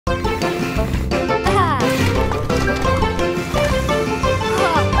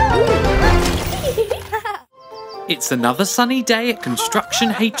It's another sunny day at Construction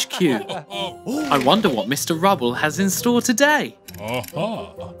HQ. I wonder what Mr. Rubble has in store today.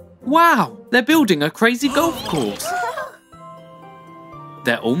 Wow, they're building a crazy golf course.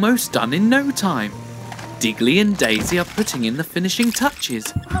 They're almost done in no time. Digley and Dazey are putting in the finishing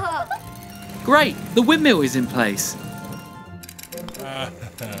touches. Great, the windmill is in place.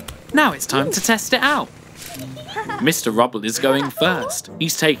 Now it's time to test it out. Mr. Rubble is going first.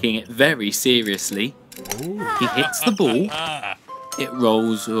 He's taking it very seriously. He hits the ball. It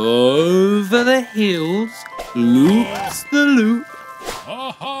rolls over the hills, loops the loop,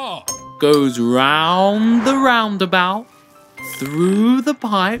 goes round the roundabout, through the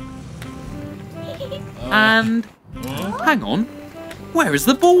pipe, and... hang on, where has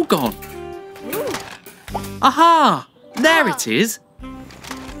the ball gone? Aha! There it is.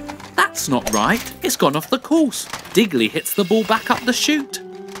 That's not right. It's gone off the course. Digley hits the ball back up the chute.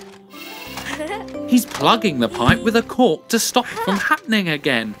 He's plugging the pipe with a cork to stop it from happening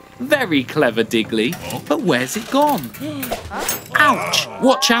again. Very clever, Digley. But where's it gone? Ouch!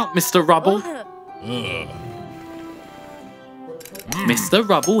 Watch out, Mr. Rubble. Mr.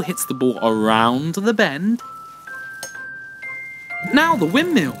 Rubble hits the ball around the bend. Now the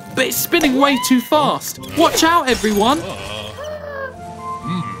windmill, but it's spinning way too fast. Watch out, everyone.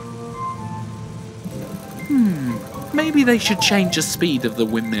 Maybe they should change the speed of the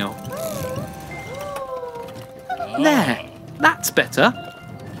windmill. There, that's better.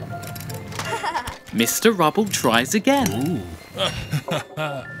 Mr. Rubble tries again.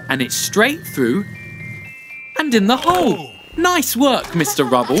 And it's straight through and in the hole. Nice work, Mr.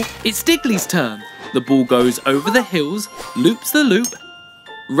 Rubble. It's Digley's turn. The ball goes over the hills, loops the loop,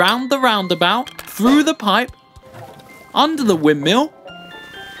 round the roundabout, through the pipe, under the windmill.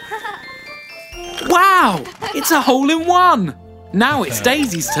 Wow! It's a hole-in-one! Now it's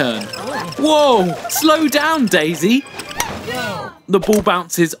Dazey's turn. Whoa! Slow down, Dazey! The ball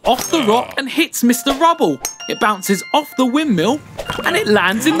bounces off the rock and hits Mr. Rubble. It bounces off the windmill and it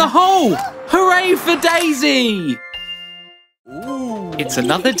lands in the hole! Hooray for Dazey! It's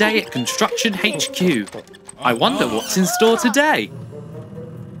another day at Construction HQ. I wonder what's in store today.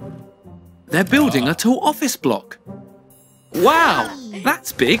 They're building a tall office block. Wow!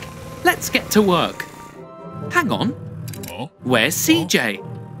 That's big. Let's get to work. Hang on. Where's CJ?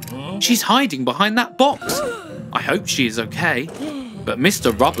 She's hiding behind that box. I hope she is okay. But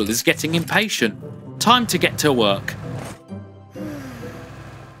Mr. Rubble is getting impatient. Time to get to work.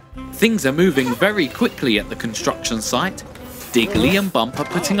 Things are moving very quickly at the construction site. Digley and Bump are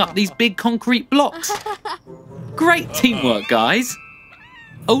putting up these big concrete blocks. Great teamwork, guys.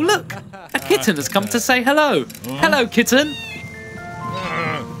 Oh, look. A kitten has come to say hello. Hello, kitten.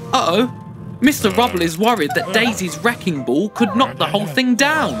 Uh-oh, Mr. Rubble is worried that Dazey's wrecking ball could knock the whole thing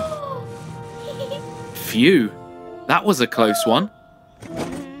down. Phew, that was a close one.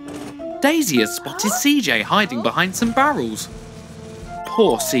 Dazey has spotted CJ hiding behind some barrels.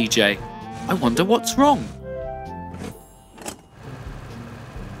 Poor CJ. I wonder what's wrong.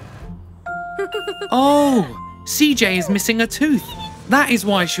 Oh, CJ is missing a tooth. That is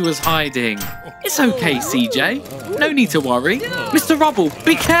why she was hiding. It's okay, CJ. No need to worry. Mr. Rubble,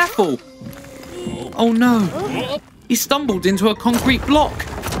 be careful. Oh no. He stumbled into a concrete block.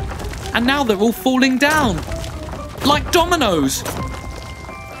 And now they're all falling down. Like dominoes.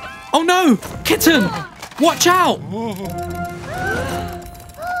 Oh no, Kitten. Watch out.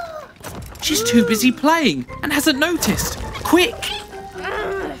 She's too busy playing and hasn't noticed. Quick.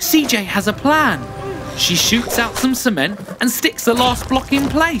 CJ has a plan. She shoots out some cement and sticks the last block in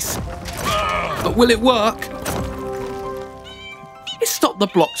place. But will it work? It stopped the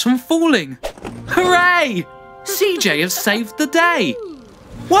blocks from falling. Hooray! CJ has saved the day.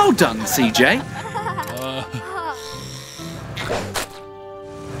 Well done, CJ.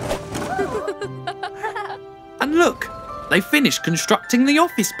 And look, they finished constructing the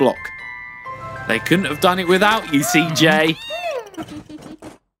office block. They couldn't have done it without you, CJ.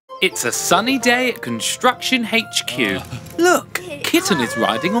 It's a sunny day at Construction HQ. Look, Kitten is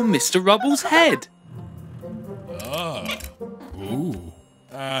riding on Mr. Rubble's head.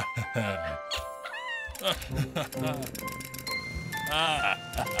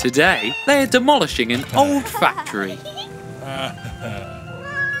 Today, they are demolishing an old factory.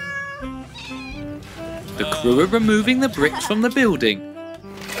 The crew are removing the bricks from the building,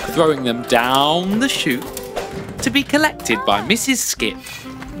 throwing them down the chute to be collected by Mrs. Skip.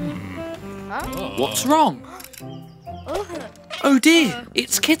 What's wrong? Oh dear,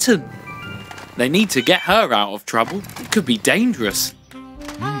 it's Kitten. They need to get her out of trouble. It could be dangerous.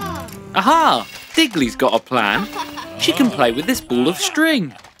 Aha! Digley's got a plan. She can play with this ball of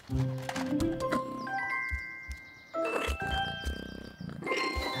string.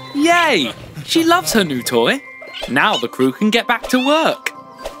 Yay! She loves her new toy. Now the crew can get back to work.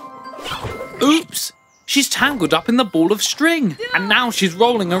 Oops! She's tangled up in the ball of string, and now she's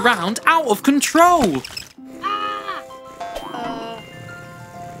rolling around out of control.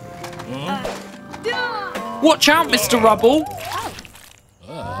 Watch out, Mr. Rubble!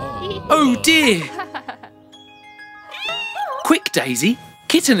 Oh dear! Quick, Daisy!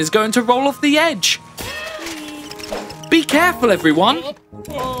 Kitten is going to roll off the edge. Be careful, everyone!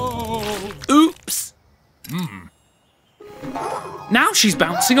 Oops! Now she's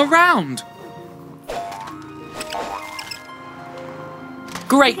bouncing around.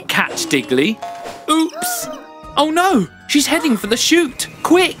 Great catch, Digley. Oops! Oh no! She's heading for the chute!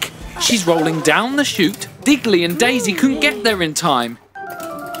 Quick! She's rolling down the chute. Digley and Dazey couldn't get there in time.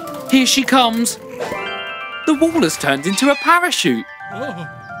 Here she comes. The wall has turned into a parachute.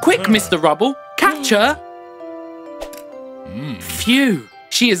 Quick, Mr. Rubble, catch her! Phew!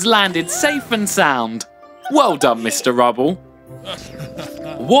 She has landed safe and sound. Well done, Mr. Rubble.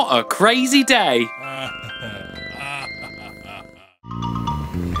 What a crazy day!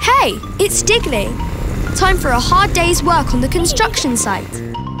 Hey, it's Digley. Time for a hard day's work on the construction site.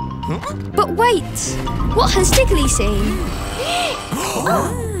 But wait, what has Digley seen?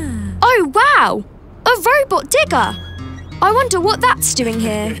 Oh wow! A robot digger! I wonder what that's doing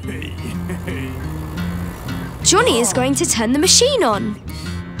here. Johnny is going to turn the machine on.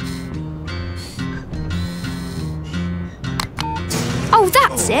 Oh,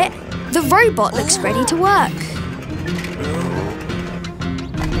 that's it! The robot looks ready to work.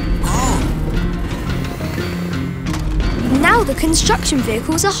 Now the construction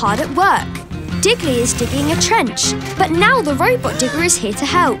vehicles are hard at work. Digley is digging a trench, but now the robot digger is here to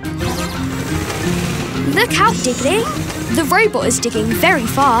help. Look out, Digley! The robot is digging very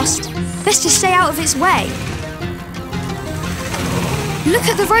fast. Best to stay out of its way. Look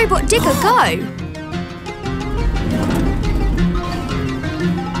at the robot digger go!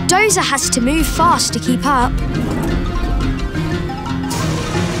 Dozer has to move fast to keep up.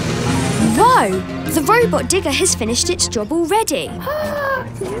 Whoa! The robot digger has finished its job already.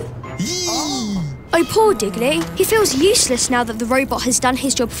 Oh, poor Digley. He feels useless now that the robot has done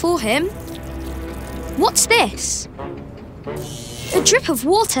his job for him. What's this? A drip of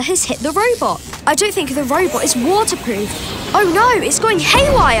water has hit the robot. I don't think the robot is waterproof. Oh no, it's going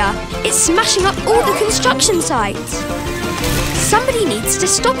haywire. It's smashing up all the construction sites. Somebody needs to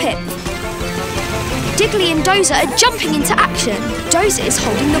stop it. Digley and Dozer are jumping into action. Dozer is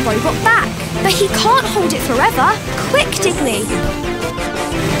holding the robot back, but he can't hold it forever. Quick, Digley!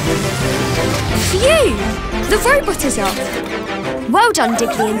 Phew! The robot is off. Well done,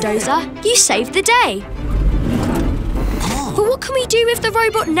 Digley and Dozer. You saved the day. But what can we do with the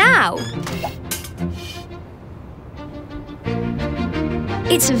robot now?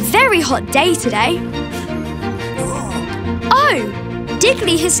 It's a very hot day today. Oh!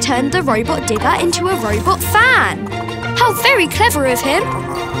 Digley has turned the robot digger into a robot fan. How very clever of him.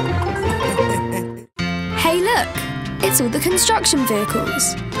 Hey look, it's all the construction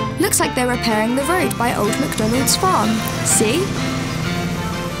vehicles. Looks like they're repairing the road by Old MacDonald's farm. See?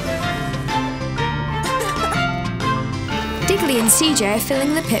 Digley and CJ are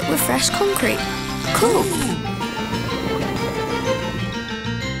filling the pit with fresh concrete. Cool.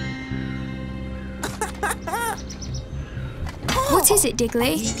 What is it,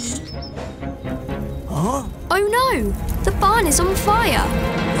 Digley? Oh no! The barn is on fire!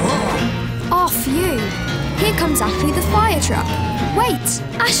 Oh, phew! Here comes Ashley the fire truck. Wait!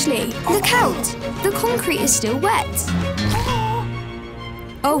 Ashley, look out! The concrete is still wet.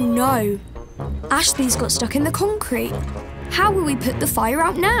 Oh no! Ashley's got stuck in the concrete. How will we put the fire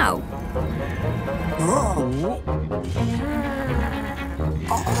out now?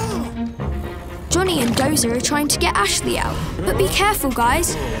 Johnny and Dozer are trying to get Ashley out. But be careful,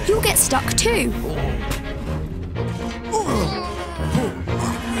 guys. You'll get stuck too.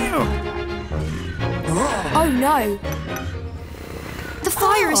 Oh no. The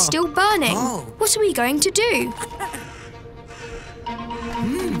fire is still burning. What are we going to do?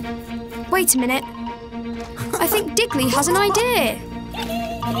 Wait a minute. I think Digley has an idea.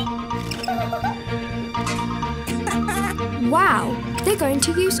 Wow, they're going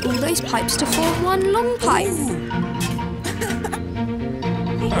to use all those pipes to form one long pipe.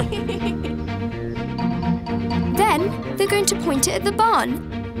 Then they're going to point it at the barn.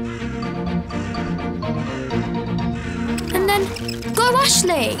 And then, go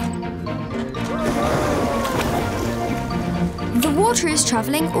Ashley! The water is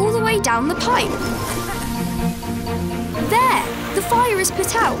travelling all the way down the pipe. There, the fire is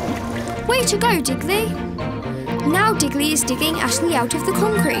put out. Way to go, Digley. Now Digley is digging Ashley out of the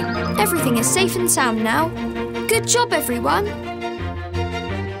concrete. Everything is safe and sound now. Good job, everyone.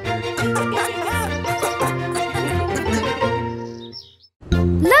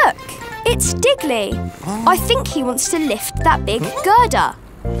 Look, it's Digley. I think he wants to lift that big girder.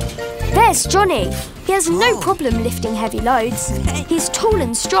 There's Johnny. He has no problem lifting heavy loads. He's tall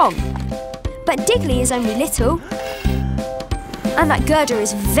and strong. But Digley is only little. And that girder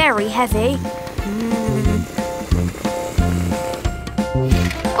is very heavy.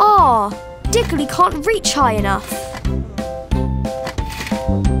 Oh, Digley can't reach high enough.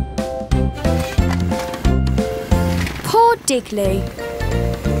 Poor Digley.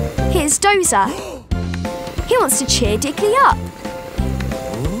 Here's Dozer. He wants to cheer Digley up.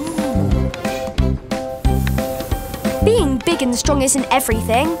 Being big and strong isn't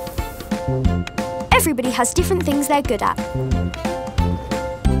everything. Everybody has different things they're good at.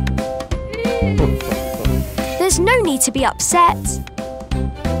 There's no need to be upset.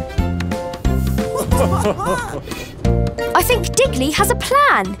 I think Digley has a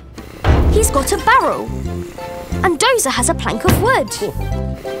plan. He's got a barrel. And Dozer has a plank of wood.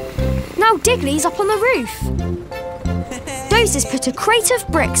 Now Digley's up on the roof. Dozer's put a crate of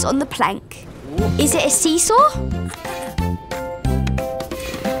bricks on the plank. Is it a seesaw?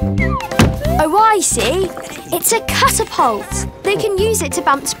 Oh, I see. It's a catapult. They can use it to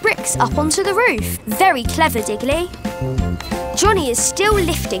bounce bricks up onto the roof. Very clever, Digley. Johnny is still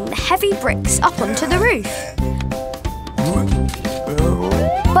lifting the heavy bricks up onto the roof.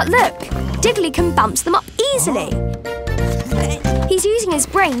 But look, Digley can bounce them up easily. He's using his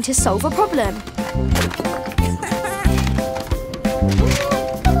brain to solve a problem.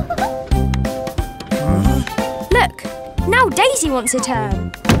 Look, now Daisy wants a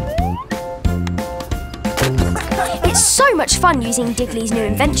turn. It's so much fun using Digley's new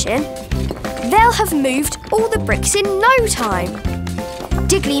invention. They'll have moved all the bricks in no time.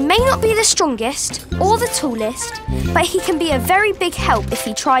 Digley may not be the strongest or the tallest, but he can be a very big help if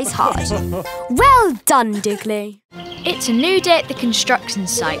he tries hard. Well done, Digley. It's a new day at the construction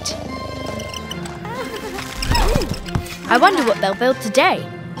site. I wonder what they'll build today.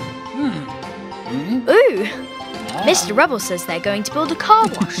 Ooh! Mr. Rubble says they're going to build a car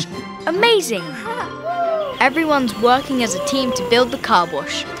wash. Amazing! Everyone's working as a team to build the car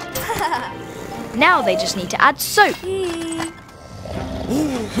wash. Now they just need to add soap.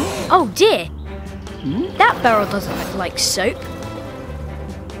 Oh dear! That barrel doesn't look like soap.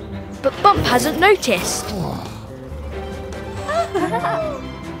 But Bump hasn't noticed.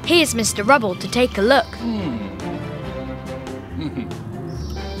 Here's Mr. Rubble to take a look.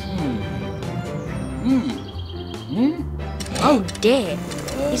 Oh dear,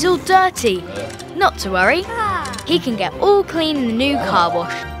 he's all dirty. Not to worry, he can get all clean in the new car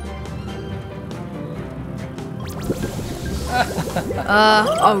wash.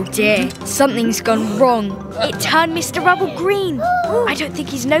 Oh dear, something's gone wrong. It turned Mr. Rubble green. I don't think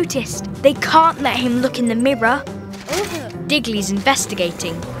he's noticed. They can't let him look in the mirror. Digley's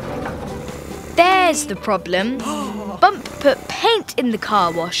investigating. There's the problem. Bump put paint in the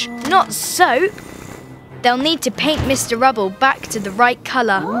car wash, not soap. They'll need to paint Mr. Rubble back to the right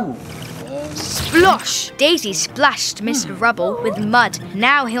colour. Splosh! Daisy splashed Mr. Rubble with mud.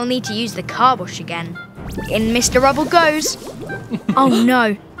 Now he'll need to use the car wash again. In Mr. Rubble goes. Oh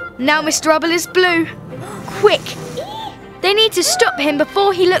no, now Mr. Rubble is blue. Quick! They need to stop him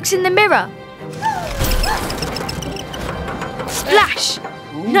before he looks in the mirror. Splash!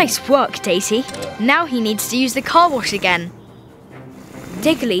 Nice work, Daisy. Now he needs to use the car wash again.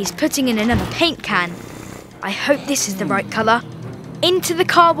 Digley's putting in another paint can. I hope this is the right colour. Into the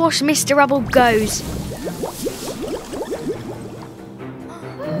car wash Mr. Rubble goes.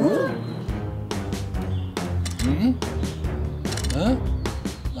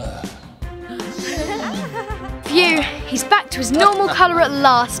 Phew, he's back to his normal colour at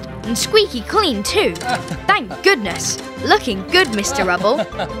last, and squeaky clean too. Thank goodness. Looking good, Mr. Rubble.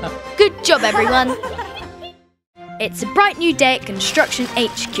 Good job, everyone. It's a bright new day at Construction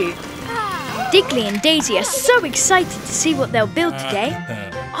HQ. Digley and Dazey are so excited to see what they'll build today.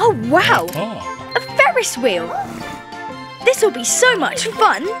 Oh wow, a Ferris wheel. This will be so much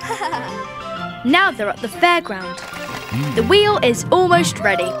fun. Now they're at the fairground. The wheel is almost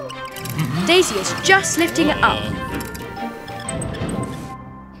ready. Daisy is just lifting it up.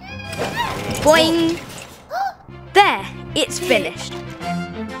 Boing! There, it's finished.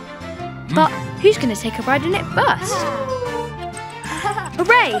 But who's going to take a ride in it first?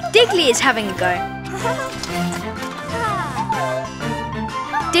 Hooray! Digley is having a go.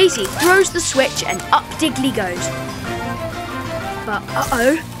 Daisy throws the switch and up Digley goes. But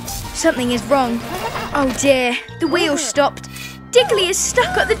uh-oh, something is wrong. Oh dear, the wheel stopped. Digley is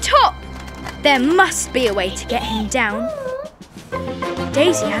stuck at the top. There must be a way to get him down.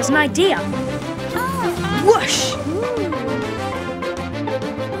 Daisy has an idea. Whoosh!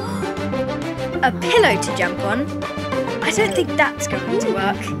 A pillow to jump on. I don't think that's going to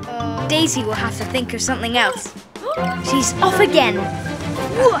work. Daisy will have to think of something else. She's off again.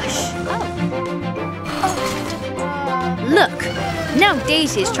 Whoosh! Look, now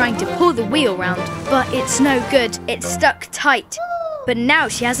Daisy is trying to pull the wheel round, but it's no good. It's stuck tight. But now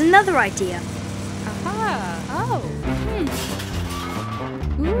she has another idea.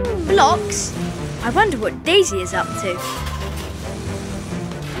 Blocks? I wonder what Daisy is up to.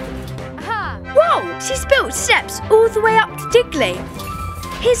 Whoa! She's built steps all the way up to Digley.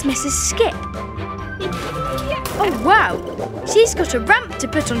 Here's Mrs. Skip. Oh wow! She's got a ramp to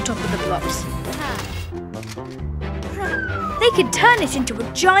put on top of the blocks. They could turn it into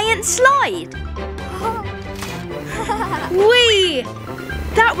a giant slide. Whee!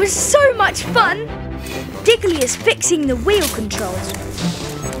 That was so much fun! Digley is fixing the wheel controls.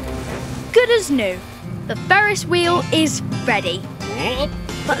 Good as new. The Ferris wheel is ready.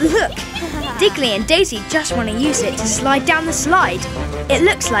 But look, Digley and Daisy just want to use it to slide down the slide. It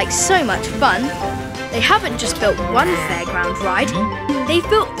looks like so much fun. They haven't just built one fairground ride, they've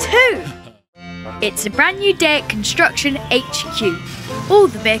built two. It's a brand new day at Construction HQ. All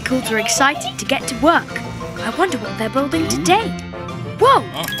the vehicles are excited to get to work. I wonder what they're building today. Whoa,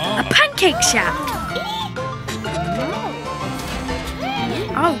 a pancake shack.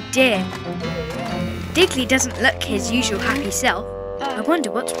 Oh dear. Digley doesn't look his usual happy self. I wonder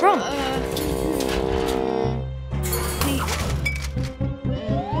what's wrong.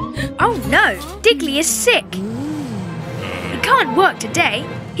 Oh no, Digley is sick. He can't work today.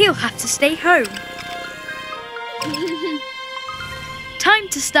 He'll have to stay home. Time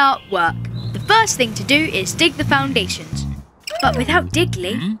to start work. The first thing to do is dig the foundations. But without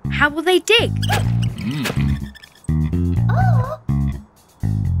Digley, how will they dig?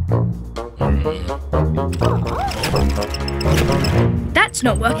 That's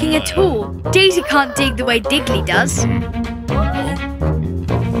not working at all. Daisy can't dig the way Digley does.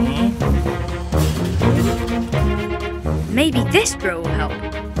 Maybe this drill will help.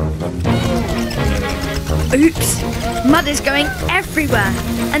 Oops! Mud is going everywhere,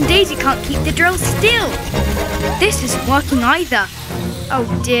 and Daisy can't keep the drill still. This isn't working either.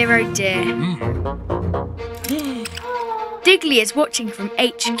 Oh dear, oh dear. Digley is watching from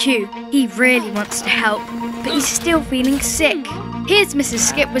HQ. He really wants to help, but he's still feeling sick. Here's Mrs.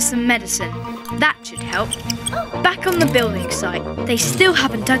 Skip with some medicine. That should help. Back on the building site, they still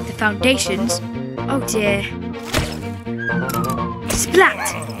haven't dug the foundations. Oh dear.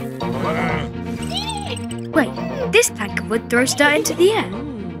 Splat! Wait, this plank of wood throws dirt into the air,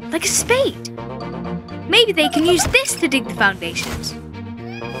 like a spade. Maybe they can use this to dig the foundations.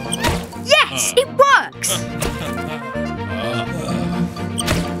 Yes, it works!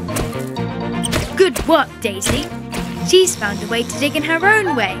 Good work, Daisy. She's found a way to dig in her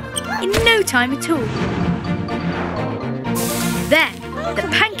own way, in no time at all. There, the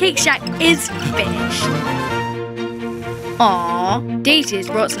pancake shack is finished. Aww, Daisy has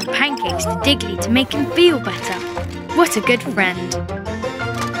brought some pancakes to Digley to make him feel better. What a good friend.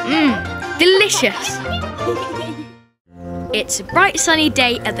 Delicious. It's a bright sunny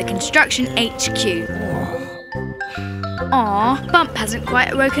day at the Construction HQ. Aww, Bump hasn't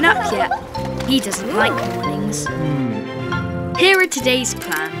quite woken up yet. He doesn't like mornings. Here are today's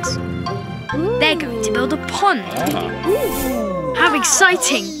plans. They're going to build a pond. How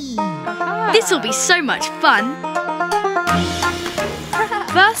exciting! This'll be so much fun.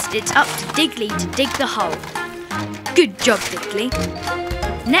 First, it's up to Digley to dig the hole. Good job, Digley.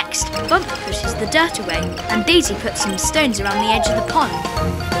 Next, Bump pushes the dirt away, and Daisy puts some stones around the edge of the pond.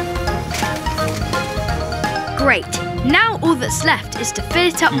 Great. Now all that's left is to fill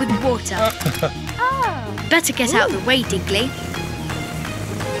it up with water. Better get out of the way, Digley.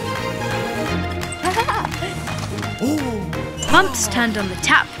 Bump's turned on the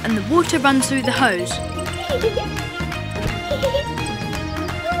tap and the water runs through the hose.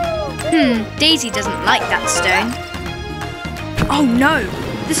 Daisy doesn't like that stone. Oh no!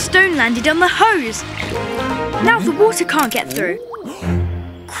 The stone landed on the hose! Now the water can't get through.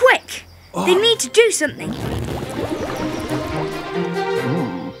 Quick! They need to do something.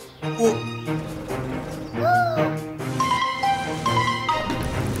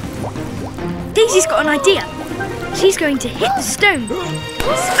 Daisy's got an idea. She's going to hit the stone.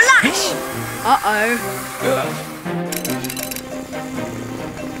 Splash! Uh-oh.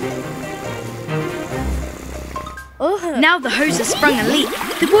 Now the hose has sprung a leak.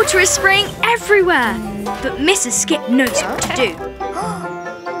 The water is spraying everywhere. But Mrs. Skip knows what to do.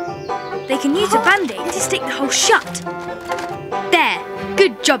 They can use a band-aid to stick the hole shut. There.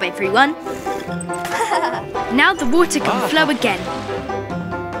 Good job, everyone. Now the water can flow again.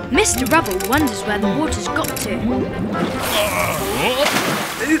 Mr. Rubble wonders where the water's got to.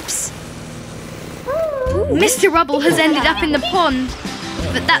 Oops. Mr. Rubble has ended up in the pond.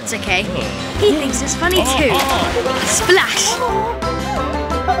 But that's okay. He thinks it's funny too. Splash!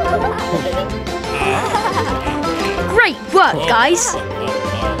 Great work, guys!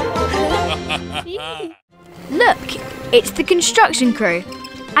 Look, it's the construction crew.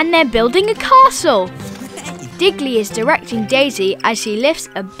 And they're building a castle. Digley is directing Daisy as she lifts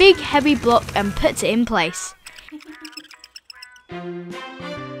a big heavy block and puts it in place.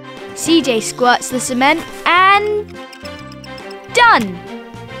 CJ squirts the cement and... done!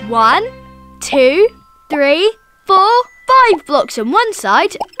 1, 2, 3, 4, 5 blocks on one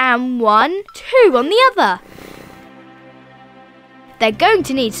side and 1, 2 on the other. They're going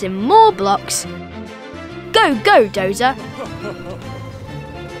to need some more blocks. Go, go, Dozer.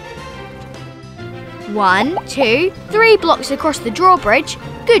 1, 2, 3 blocks across the drawbridge.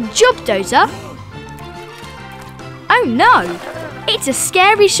 Good job, Dozer. Oh no, it's a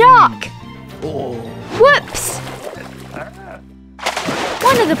scary shark. Whoops!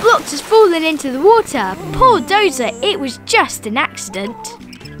 One of the blocks has fallen into the water. Poor Dozer, it was just an accident.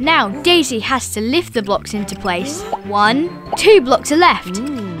 Now Daisy has to lift the blocks into place. 1, 2 blocks are left.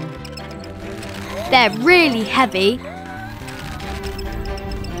 They're really heavy.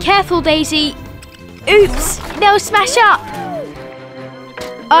 Careful, Daisy. Oops, they'll smash up.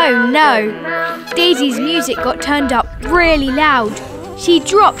 Oh no, Daisy's music got turned up really loud. She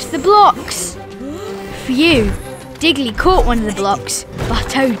dropped the blocks. Phew, Digley caught one of the blocks,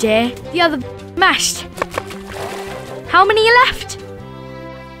 but oh dear, the other mashed. How many are left?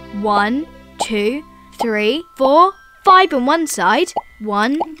 1, 2, 3, 4, 5 on one side.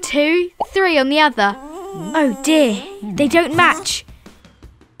 1, 2, 3 on the other. Oh dear, they don't match.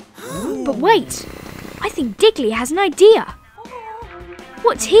 But wait, I think Digley has an idea.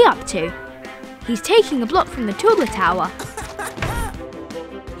 What's he up to? He's taking a block from the taller tower.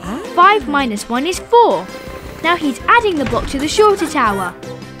 5 minus 1 is 4. Now he's adding the block to the shorter tower.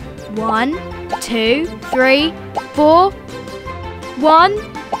 1, 2, 3, 4. 1,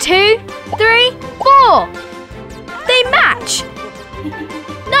 2, 3, 4. They match.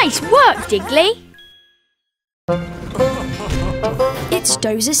 Nice work, Digley. It's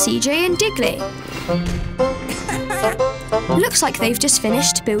Dozer, CJ and Digley. Looks like they've just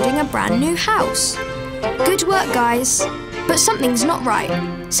finished building a brand new house. Good work, guys. But something's not right.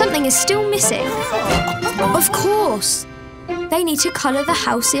 Something is still missing. Of course. They need to colour the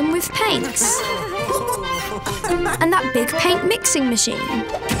house in with paints. And that big paint mixing machine.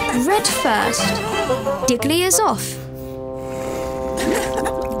 Red first. Digley is off.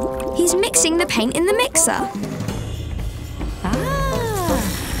 He's mixing the paint in the mixer.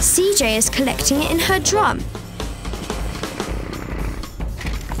 CJ is collecting it in her drum.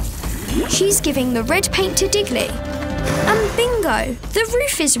 She's giving the red paint to Digley. And bingo, the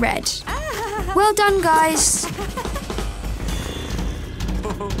roof is red. Well done, guys.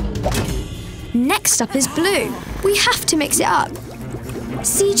 Next up is blue. We have to mix it up.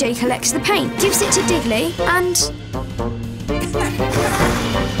 CJ collects the paint, gives it to Digley, and...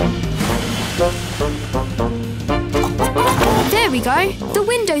 there we go. The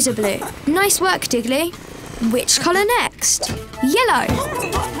windows are blue. Nice work, Digley. Which colour next? Yellow.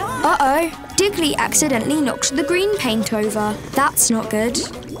 Uh-oh. Digley accidentally knocked the green paint over. That's not good.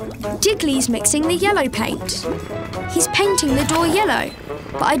 Digley's mixing the yellow paint. He's painting the door yellow,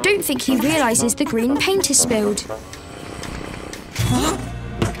 but I don't think he realises the green paint is spilled.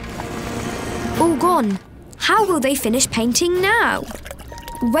 All gone. How will they finish painting now?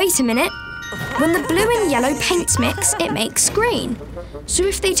 Wait a minute. When the blue and yellow paints mix, it makes green. So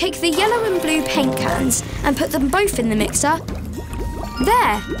if they take the yellow and blue paint cans and put them both in the mixer,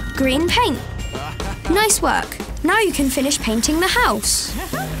 there, green paint. Nice work. Now you can finish painting the house.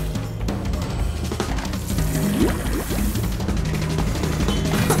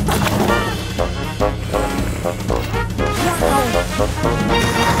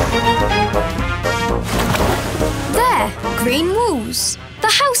 There, green walls. The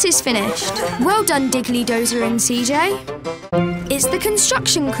house is finished. Well done, Digley, Dozer and CJ. It's the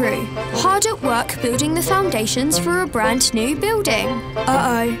construction crew, hard at work building the foundations for a brand new building.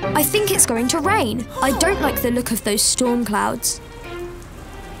 Uh-oh, I think it's going to rain. I don't like the look of those storm clouds.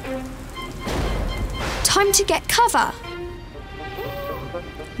 Time to get cover.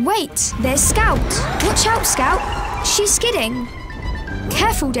 Wait, there's Scout. Watch out, Scout. She's skidding.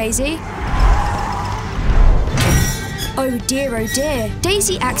 Careful, Daisy. Oh dear,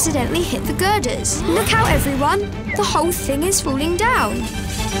 Daisy accidentally hit the girders. Look out, everyone. The whole thing is falling down.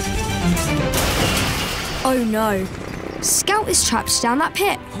 Oh no. Scout is trapped down that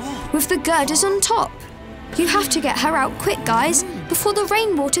pit with the girders on top. You have to get her out quick, guys, before the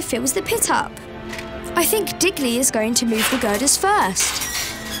rainwater fills the pit up. I think Digley is going to move the girders first.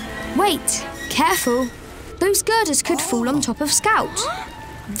 Wait, careful. Those girders could fall on top of Scout.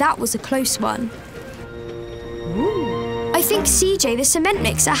 That was a close one. I think CJ the cement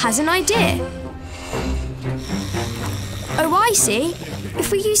mixer has an idea. Oh, I see.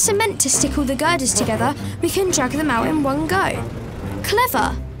 If we use cement to stick all the girders together, we can drag them out in one go.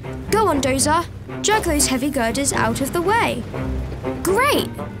 Clever. Go on, Dozer. Drag those heavy girders out of the way. Great!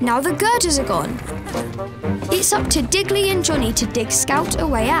 Now the girders are gone. It's up to Digley and Johnny to dig Scout a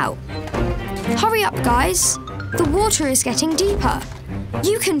way out. Hurry up, guys. The water is getting deeper.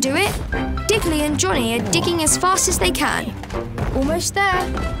 You can do it. Digley and Johnny are digging as fast as they can. Almost there.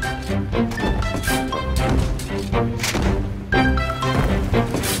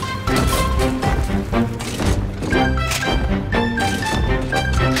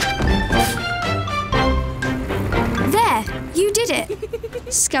 There, you did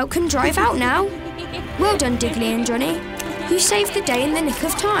it. Scout can drive out now. Well done, Digley and Johnny. You saved the day in the nick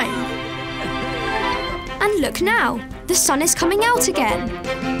of time. And look now, the sun is coming out again.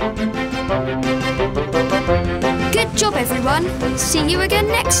 Good job, everyone. See you again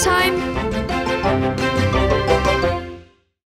next time.